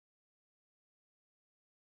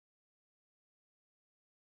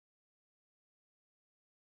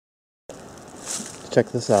check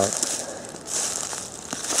this out.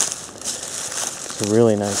 It's a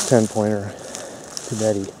really nice 10-pointer. Too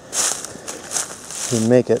bad he didn't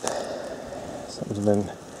make it. Something's been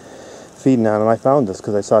feeding on him. I found this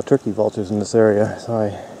because I saw turkey vultures in this area, so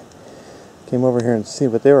I came over here and see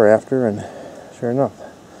what they were after, and sure enough,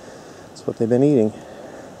 that's what they've been eating.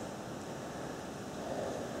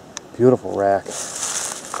 Beautiful rack.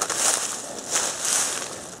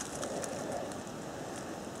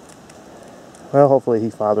 Well, hopefully he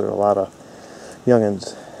fathered a lot of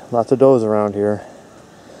youngins. Lots of does around here.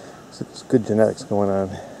 It's good genetics going on.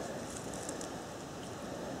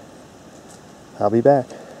 I'll be back.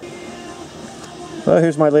 Well,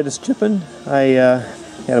 here's my latest chipping. I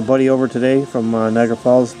had a buddy over today from Niagara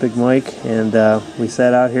Falls, Big Mike, and we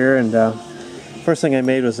sat out here, and first thing I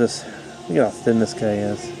made was this. Look at how thin this guy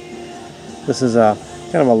is. This is a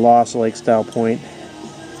kind of a Lost Lake style point.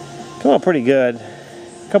 Come out pretty good.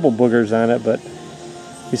 A couple boogers on it, but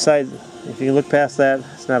besides, if you look past that,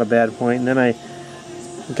 it's not a bad point. And then I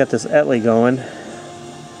got this Etley going.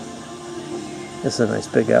 This is a nice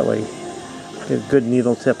big Etley. Get a good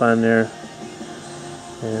needle tip on there.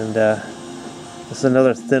 And this is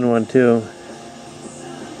another thin one too.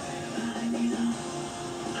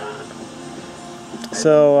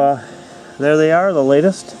 So there they are, the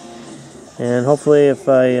latest. And hopefully if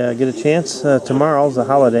I get a chance, tomorrow's a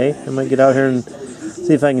holiday, I might get out here and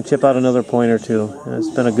see if I can chip out another point or two. It's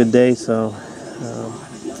been a good day, so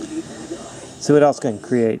see what else I can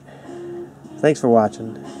create. Thanks for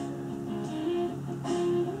watching.